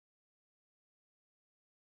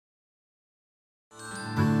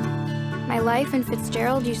life in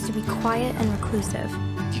Fitzgerald used to be quiet and reclusive.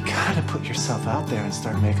 You gotta put yourself out there and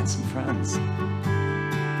start making some friends.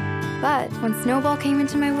 But when Snowball came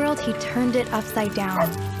into my world, he turned it upside down.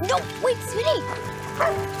 No, wait, sweetie!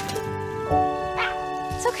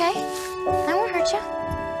 It's okay. I won't hurt you.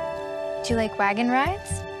 Do you like wagon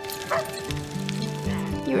rides?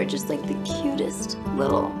 You are just like the cutest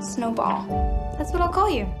little Snowball. That's what I'll call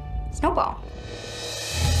you, Snowball.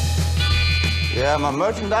 Yeah, my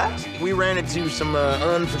merchandise? We ran into some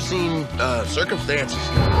unforeseen circumstances.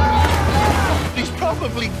 He's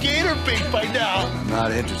probably gator bait by now. I'm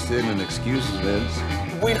not interested in excuses, Vince.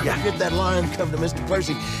 Wait till we get that lion come to Mr.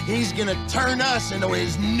 Percy. He's gonna turn us into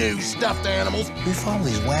his new stuffed animals. We follow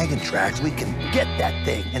these wagon tracks, we can get that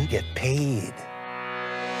thing and get paid.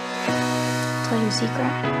 Tell you a secret.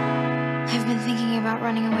 I've been thinking about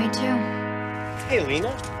running away too. Hey,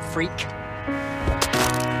 Lena. Freak.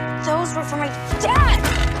 Those were for my dad!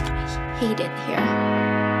 I hate it here.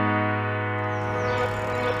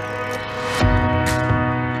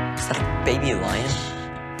 Is that a baby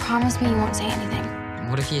lion? Promise me you won't say anything.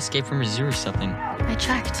 What if he escaped from a zoo or something? I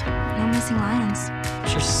checked. No missing lions. I'm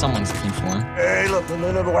sure someone's looking for him. Hey, look,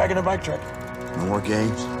 another wagon and bike track. No more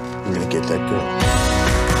games? We're gonna get that girl.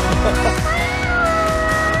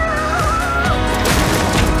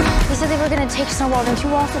 They said they were gonna take Snowball and do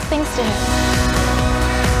awful things to him.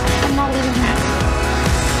 I'm not leaving him.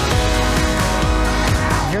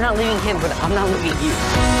 You're not leaving him, but I'm not leaving you.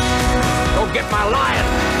 Go get my lion!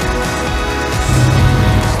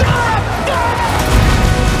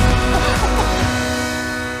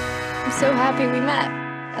 I'm so happy we met.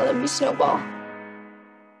 I love you, Snowball.